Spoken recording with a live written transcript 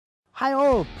Hi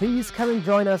all, please come and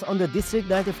join us on the District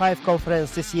 95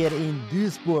 conference this year in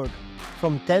Duisburg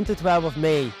from 10 to 12 of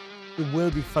May. It will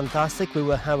be fantastic. We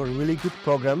will have a really good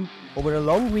program. Over a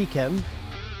long weekend,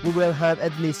 we will have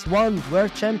at least one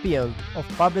world champion of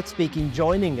public speaking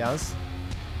joining us,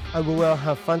 and we will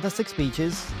have fantastic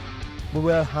speeches. We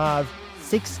will have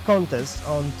 6 contests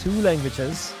on 2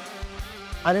 languages,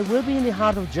 and it will be in the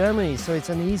heart of Germany, so it's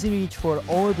an easy reach for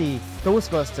all the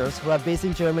Toastmasters who are based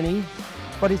in Germany,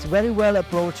 but it's very well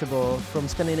approachable from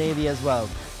Scandinavia as well.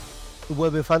 It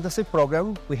will be a fantastic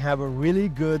program. We have a really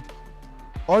good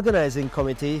organizing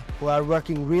committee who are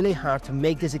working really hard to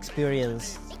make this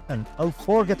experience an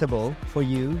unforgettable for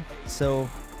you. So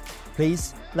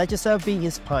please let yourself be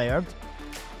inspired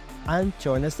and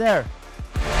join us there.